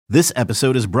This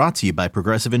episode is brought to you by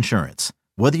Progressive Insurance.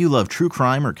 Whether you love true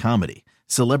crime or comedy,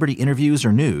 celebrity interviews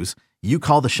or news, you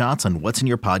call the shots on what's in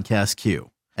your podcast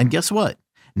queue. And guess what?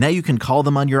 Now you can call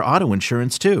them on your auto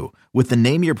insurance too with the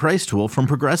Name Your Price tool from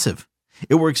Progressive.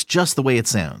 It works just the way it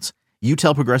sounds. You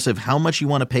tell Progressive how much you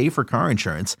want to pay for car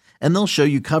insurance, and they'll show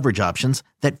you coverage options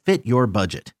that fit your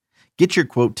budget. Get your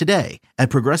quote today at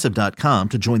Progressive.com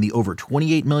to join the over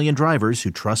 28 million drivers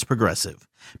who trust Progressive.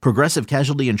 Progressive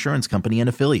Casualty Insurance Company and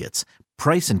Affiliates.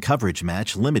 Price and coverage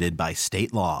match limited by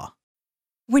state law.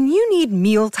 When you need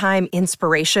mealtime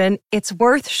inspiration, it's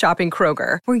worth shopping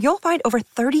Kroger, where you'll find over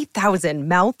 30,000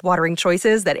 mouth-watering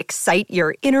choices that excite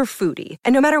your inner foodie.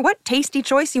 And no matter what tasty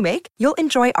choice you make, you'll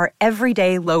enjoy our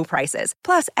everyday low prices,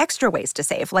 plus extra ways to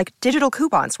save, like digital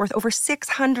coupons worth over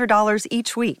 $600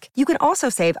 each week. You can also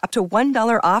save up to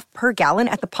 $1 off per gallon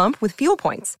at the pump with fuel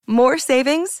points. More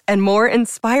savings and more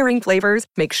inspiring flavors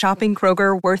make shopping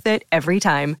Kroger worth it every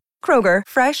time. Kroger,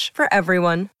 fresh for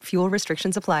everyone. Fuel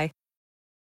restrictions apply.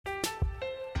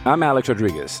 I'm Alex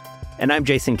Rodriguez. And I'm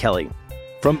Jason Kelly.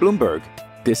 From Bloomberg,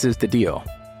 this is The Deal.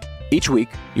 Each week,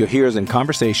 you'll hear us in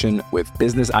conversation with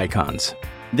business icons.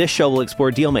 This show will explore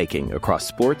deal-making across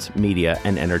sports, media,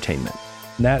 and entertainment.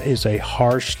 That is a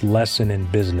harsh lesson in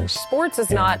business. Sports is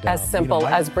not as simple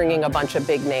as bringing a bunch of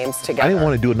big names together. I didn't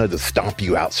want to do another stomp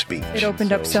you out speech. It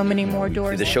opened up so many more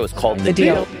doors. The show is called The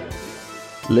Deal.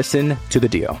 Listen to The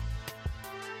Deal.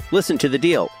 Listen to The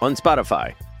Deal on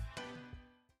Spotify.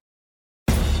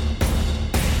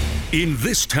 In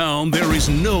this town, there is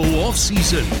no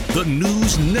off-season. The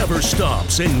news never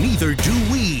stops, and neither do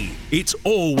we. It's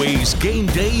always game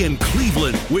day in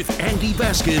Cleveland with Andy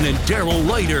Baskin and Daryl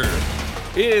Leiter.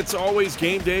 It's always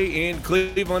game day in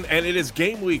Cleveland, and it is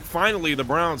game week. Finally, the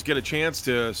Browns get a chance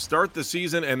to start the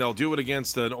season, and they'll do it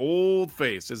against an old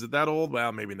face. Is it that old?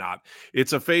 Well, maybe not.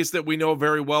 It's a face that we know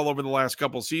very well over the last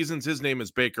couple seasons. His name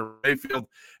is Baker Mayfield,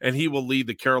 and he will lead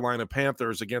the Carolina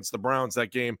Panthers against the Browns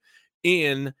that game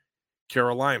in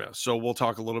Carolina. So we'll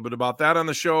talk a little bit about that on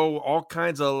the show. All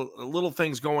kinds of little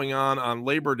things going on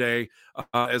Labor Day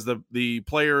as the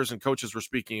players and coaches were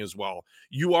speaking as well.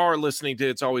 You are listening to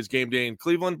It's Always Game Day in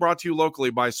Cleveland, brought to you locally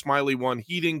by Smiley One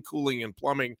Heating, Cooling, and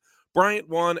Plumbing. Bryant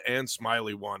One and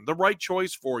Smiley One, the right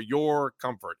choice for your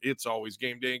comfort. It's always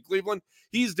game day in Cleveland.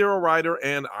 He's Daryl Ryder,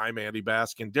 and I'm Andy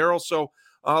Baskin. Daryl, so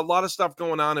a lot of stuff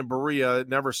going on in Berea. It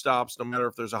never stops, no matter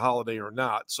if there's a holiday or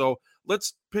not. So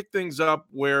let's pick things up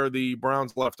where the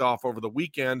Browns left off over the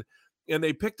weekend, and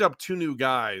they picked up two new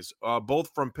guys, both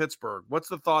from Pittsburgh. What's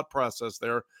the thought process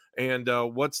there, and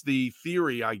what's the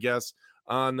theory, I guess,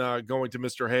 on going to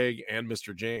Mr. Haig and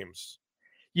Mr. James?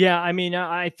 Yeah, I mean,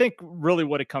 I think really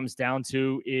what it comes down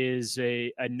to is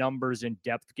a numbers and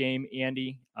depth game,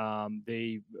 Andy.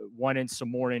 They wanted some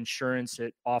more insurance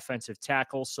at offensive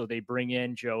tackle, so they bring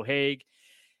in Joe Haig.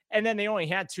 And then they only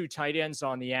had two tight ends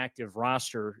on the active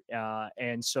roster,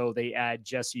 and so they add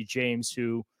Jesse James,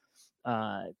 who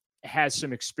has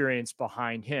some experience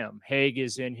behind him. Haig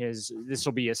is in this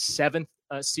will be his seventh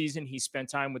season. He spent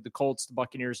time with the Colts, the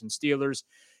Buccaneers, and Steelers.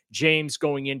 James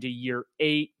going into year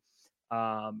 8.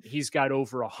 He's got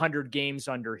over 100 games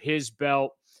under his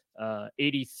belt,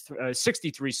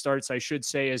 63 starts, I should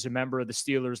say, as a member of the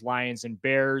Steelers, Lions, and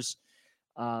Bears.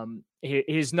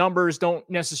 His numbers don't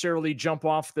necessarily jump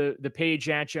off the page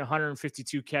at you.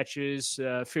 152 catches,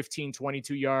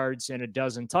 22 yards, and a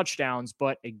dozen touchdowns.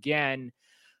 But again,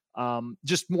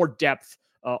 just more depth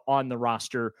on the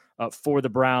roster for the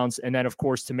Browns. And then, of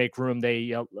course, to make room,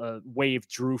 they waived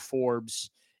Drew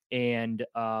Forbes and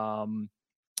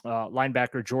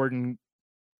linebacker Jordan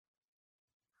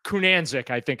Kunanzik,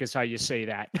 I think is how you say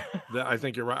that. I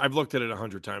think you're right. I've looked at it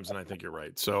 100 times, and I think you're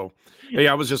right. So, hey,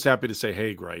 I was just happy to say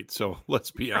Haig right. So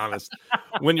let's be honest.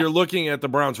 When you're looking at the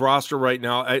Browns roster right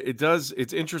now,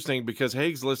 it's interesting because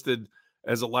Haig's listed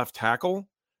as a left tackle.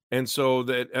 And so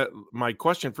that my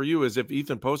question for you is, if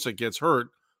Ethan Posick gets hurt,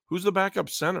 who's the backup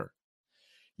center?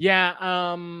 Yeah,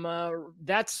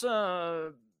 that's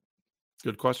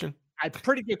good question. A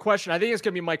pretty good question. I think it's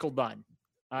going to be Michael Dunn.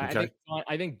 Okay.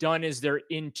 I think Dunn is their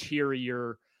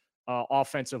interior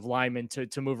offensive lineman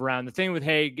to move around. The thing with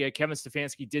Haig, Kevin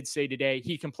Stefanski did say today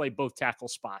he can play both tackle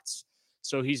spots.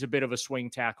 So he's a bit of a swing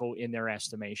tackle in their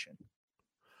estimation.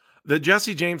 The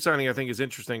Jesse James signing, I think, is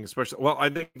interesting, especially. Well, I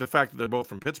think the fact that they're both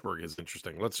from Pittsburgh is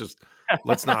interesting.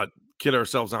 Let's not kid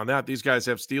ourselves on that. These guys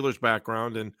have Steelers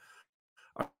background, and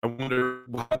I wonder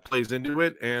what plays into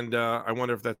it. And I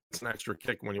wonder if that's an extra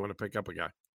kick when you want to pick up a guy.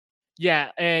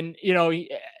 Yeah, and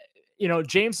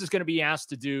James is going to be asked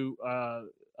to do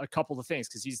a couple of things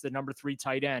because he's the number 3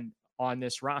 tight end on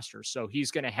this roster. So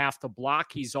he's going to have to block.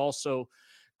 He's also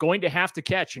going to have to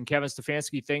catch, and Kevin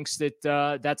Stefanski thinks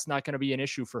that that's not going to be an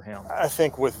issue for him. I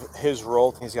think with his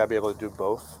role, he's got to be able to do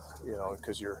both,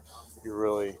 because you're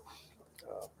really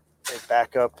a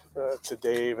backup to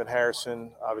Dave and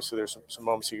Harrison. Obviously, there's some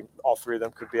moments all three of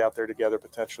them could be out there together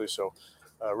potentially. So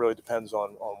it really depends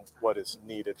on what is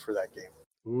needed for that game.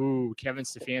 Ooh, Kevin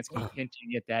Stefanski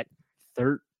hinting at that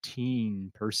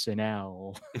 13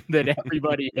 personnel that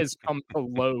everybody has come to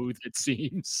loathe, it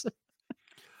seems.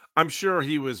 I'm sure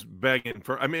he was begging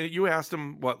for. I mean, you asked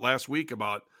him last week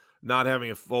about not having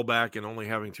a fullback and only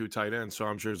having 2 tight ends. So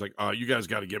I'm sure he's like, you guys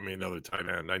got to give me another tight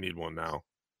end. I need one now.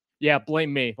 Yeah,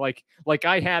 blame me. Like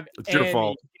I have your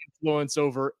fault. Influence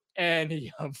over any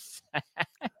of that.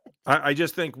 I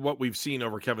just think what we've seen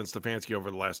over Kevin Stefanski over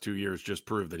the last 2 years just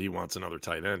proved that he wants another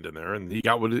tight end in there, and he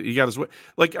got his way.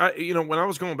 Like when I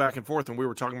was going back and forth and we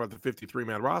were talking about the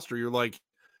 53-man roster, you're like,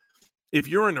 if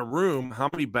you're in a room, how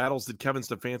many battles did Kevin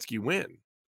Stefanski win?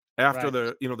 After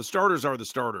the starters are the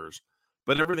starters,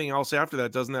 but everything else after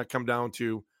that, doesn't that come down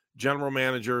to general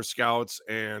manager, scouts,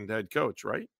 and head coach,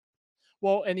 right?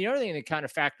 Well, and the other thing that kind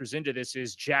of factors into this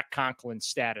is Jack Conklin's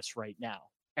status right now.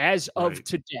 As of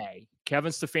today,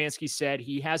 Kevin Stefanski said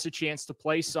he has a chance to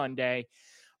play Sunday,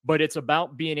 but it's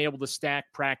about being able to stack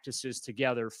practices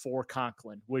together for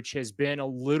Conklin, which has been a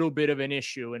little bit of an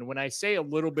issue. And when I say a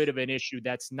little bit of an issue,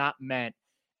 that's not meant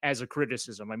as a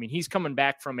criticism. I mean, he's coming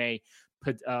back from a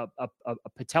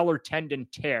patellar tendon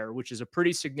tear, which is a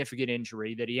pretty significant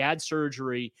injury that he had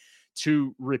surgery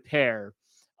to repair.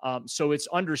 So it's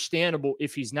understandable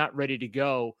if he's not ready to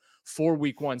go for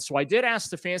week 1. So I did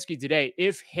ask Stefanski today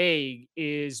if Haig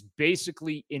is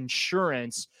basically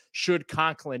insurance should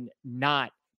Conklin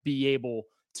not be able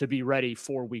to be ready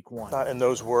for week 1. Not in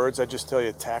those words. I just tell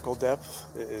you, tackle depth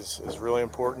is really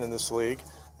important in this league.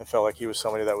 I felt like he was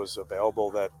somebody that was available,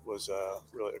 that was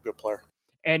really a good player.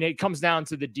 And it comes down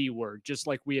to the D word, just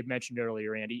like we had mentioned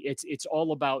earlier, Andy. It's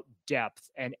all about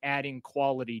depth and adding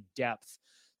quality depth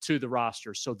to the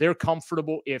roster. So they're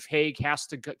comfortable if Haig has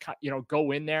to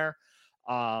go in there.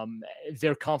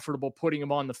 They're comfortable putting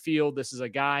him on the field. This is a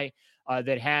guy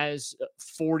that has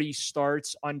 40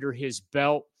 starts under his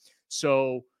belt.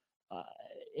 So,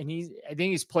 and I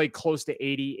think he's played close to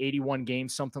 80, 81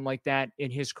 games, something like that in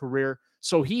his career.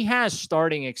 So he has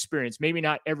starting experience, maybe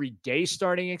not everyday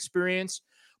starting experience,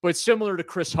 but similar to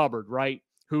Chris Hubbard, right?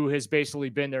 Who has basically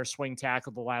been their swing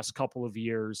tackle the last couple of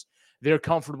years. They're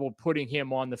comfortable putting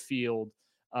him on the field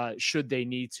should they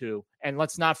need to. And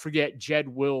let's not forget Jed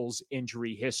Will's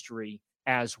injury history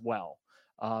as well.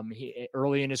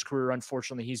 Early in his career,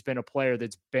 unfortunately, he's been a player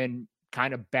that's been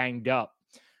kind of banged up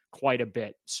quite a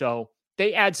bit. So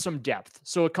they add some depth.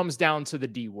 So it comes down to the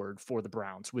D word for the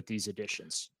Browns with these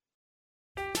additions.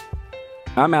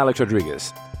 I'm Alex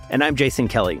Rodriguez. And I'm Jason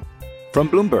Kelly. From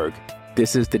Bloomberg,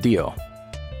 this is The Deal.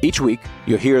 Each week,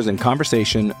 you'll hear us in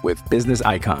conversation with business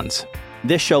icons.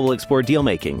 This show will explore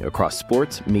deal-making across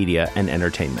sports, media, and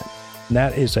entertainment.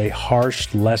 That is a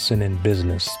harsh lesson in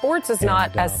business. Sports is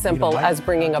not as simple as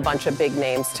bringing a bunch of big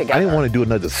names together. I didn't want to do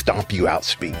another stomp you out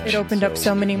speech. It opened up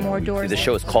so many more doors. The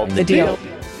show is called The Deal.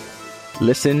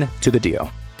 Listen to The Deal.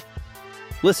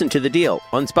 Listen to The Deal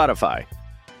on Spotify.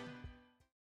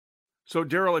 So,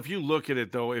 Daryl, if you look at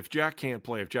it, though, if Jack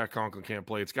Conklin can't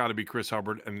play, it's got to be Chris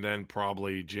Hubbard and then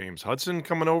probably James Hudson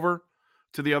coming over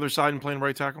to the other side and playing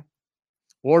right tackle.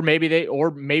 Or maybe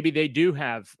they do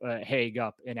have Haig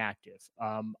up inactive.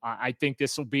 I think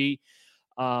this will be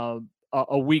a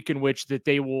week in which that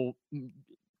they will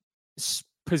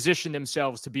position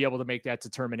themselves to be able to make that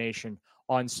determination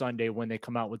on Sunday when they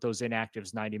come out with those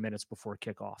inactives 90 minutes before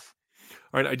kickoff.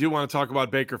 All right, I do want to talk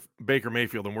about Baker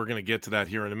Mayfield, and we're going to get to that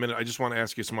here in a minute. I just want to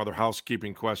ask you some other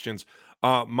housekeeping questions.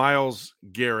 Myles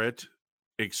Garrett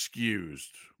excused.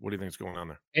 What do you think is going on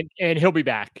there? And he'll be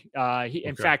back.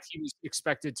 In fact, he was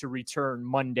expected to return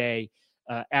Monday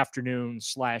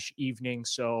afternoon/evening.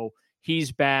 So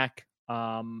he's back.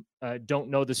 Don't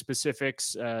know the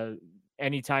specifics.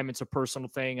 Anytime it's a personal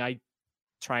thing, I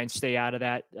try and stay out of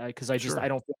that because I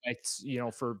don't think it's,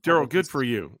 for Daryl, good for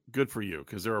you,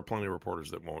 because there are plenty of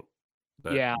reporters that want to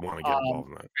get involved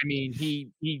in that. I mean,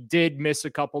 he did miss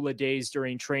a couple of days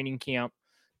during training camp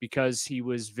because he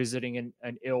was visiting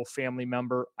an ill family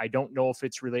member. I don't know if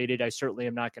it's related. I certainly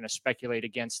am not going to speculate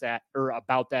against that or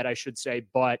about that, I should say,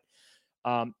 but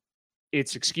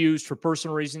it's excused for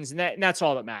personal reasons, and that's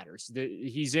all that matters.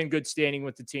 He's in good standing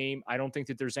with the team. I don't think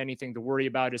that there's anything to worry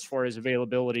about as far as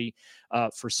availability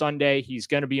for Sunday. He's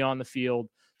going to be on the field.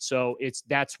 So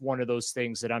that's one of those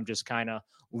things that I'm just kind of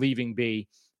leaving be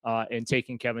and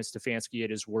taking Kevin Stefanski at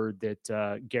his word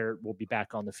that Garrett will be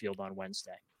back on the field on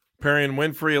Wednesday. Perrion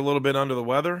Winfrey a little bit under the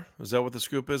weather. Is that what the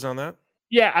scoop is on that?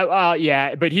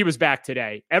 Yeah, but he was back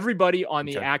today. Everybody on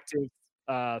the active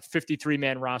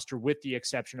 53-man roster, with the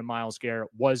exception of Myles Garrett,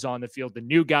 was on the field. The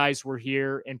new guys were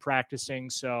here and practicing.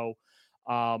 So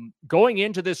going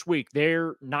into this week,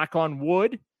 they're, knock on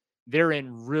wood, they're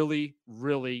in really,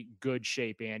 really good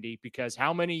shape, Andy, because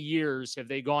how many years have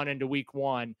they gone into week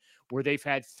one where they've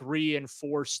had 3 and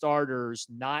 4 starters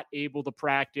not able to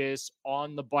practice,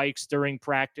 on the bikes during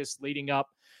practice leading up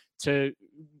to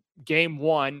game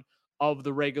one of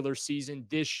the regular season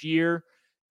this year?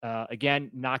 Again,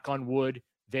 knock on wood,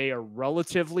 they are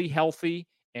relatively healthy,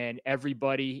 and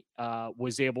everybody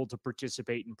was able to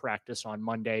participate in practice on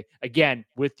Monday, again,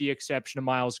 with the exception of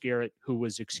Myles Garrett, who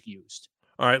was excused.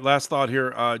 All right, last thought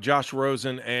here. Josh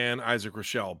Rosen and Isaac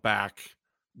Rochelle back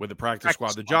with the practice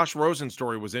squad. The Josh Rosen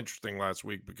story was interesting last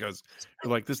week because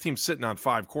you're like, this team's sitting on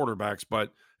 5 quarterbacks,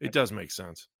 but it does make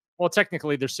sense. Well,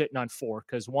 technically they're sitting on 4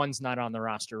 because one's not on the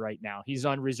roster right now. He's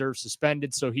on reserve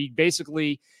suspended. So he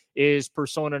basically is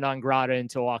persona non grata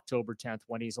until October 10th,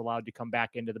 when he's allowed to come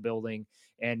back into the building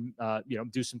and,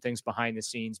 do some things behind the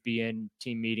scenes, be in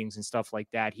team meetings and stuff like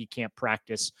that. He can't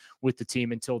practice with the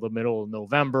team until the middle of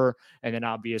November. And then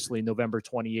obviously November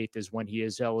 28th is when he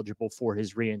is eligible for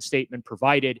his reinstatement,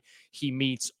 provided he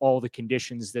meets all the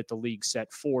conditions that the league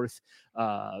set forth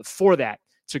for that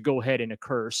to go ahead and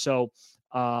occur. So,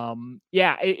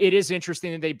 it is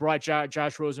interesting that they brought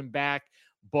Josh Rosen back,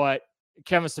 but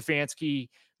Kevin Stefanski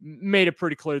made it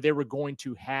pretty clear they were going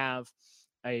to have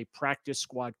a practice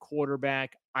squad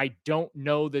quarterback. I don't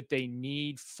know that they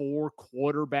need 4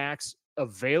 quarterbacks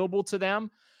available to them,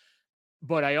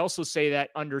 but I also say that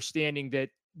understanding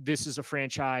that this is a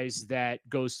franchise that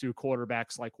goes through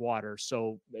quarterbacks like water.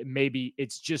 So maybe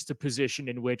it's just a position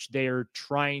in which they are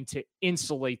trying to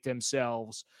insulate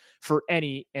themselves for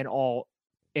any and all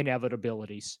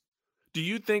inevitabilities. Do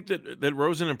you think that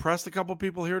Rosen impressed a couple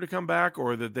people here to come back,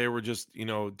 or that they were just,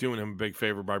 doing him a big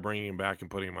favor by bringing him back and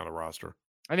putting him on a roster?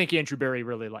 I think Andrew Berry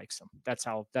really likes him. That's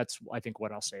I think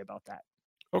what I'll say about that.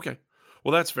 Okay.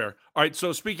 Well, that's fair. All right.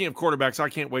 So speaking of quarterbacks, I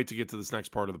can't wait to get to this next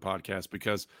part of the podcast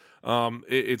because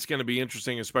it's going to be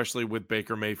interesting, especially with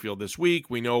Baker Mayfield this week.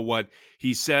 We know what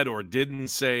he said or didn't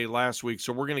say last week.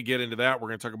 So we're going to get into that. We're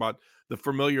going to talk about the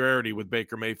familiarity with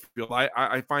Baker Mayfield.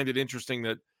 I find it interesting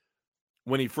that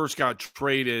when he first got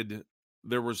traded,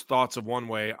 there was thoughts of one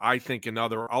way. I think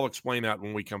another. I'll explain that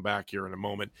when we come back here in a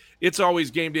moment. It's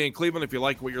always game day in Cleveland. If you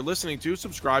like what you're listening to,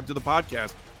 subscribe to the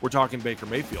podcast. We're talking Baker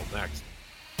Mayfield next.